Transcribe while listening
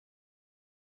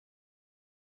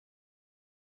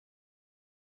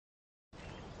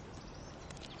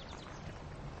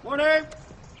Morning.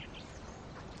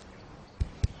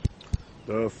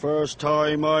 The first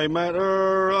time I met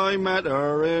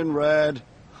her in red.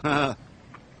 Yeah,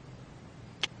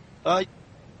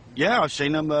 I've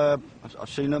seen them. I've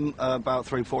seen them about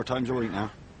 3-4 times a week now.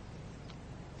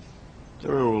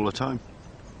 They're here all the time.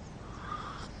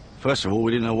 First of all,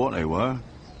 we didn't know what they were.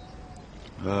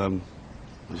 It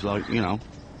was like, you know,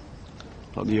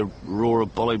 like the Aurora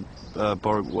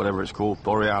whatever it's called,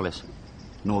 Borealis,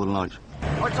 Northern Lights.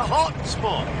 Oh, it's a hot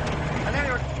spot. And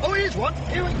then oh, here's one.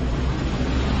 Here we.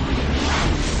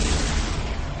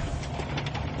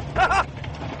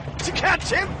 Did you catch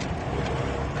him?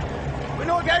 We're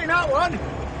not getting that one.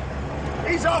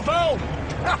 He's off home.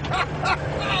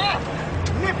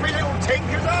 Nippy little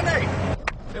tinkers, aren't they?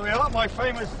 Here we are, my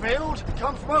famous field.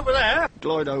 Come from over there.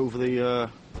 Glide over the,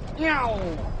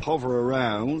 hover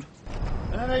around.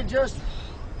 And then they just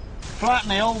flatten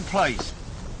the whole place.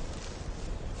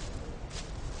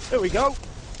 Here we go.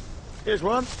 Here's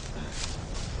one.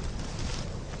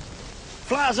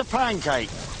 Flat as a pancake.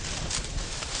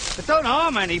 They don't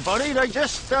harm anybody, they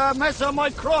just mess up my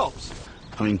crops.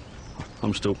 I mean,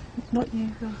 I'm still... Not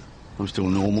you, though. I'm still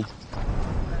normal.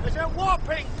 There's a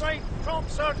whopping great crop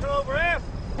circle over here.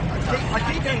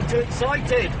 I keep getting too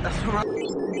excited. That's all right.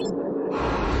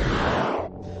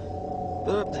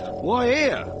 Why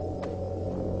here?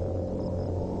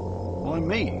 Why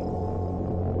me?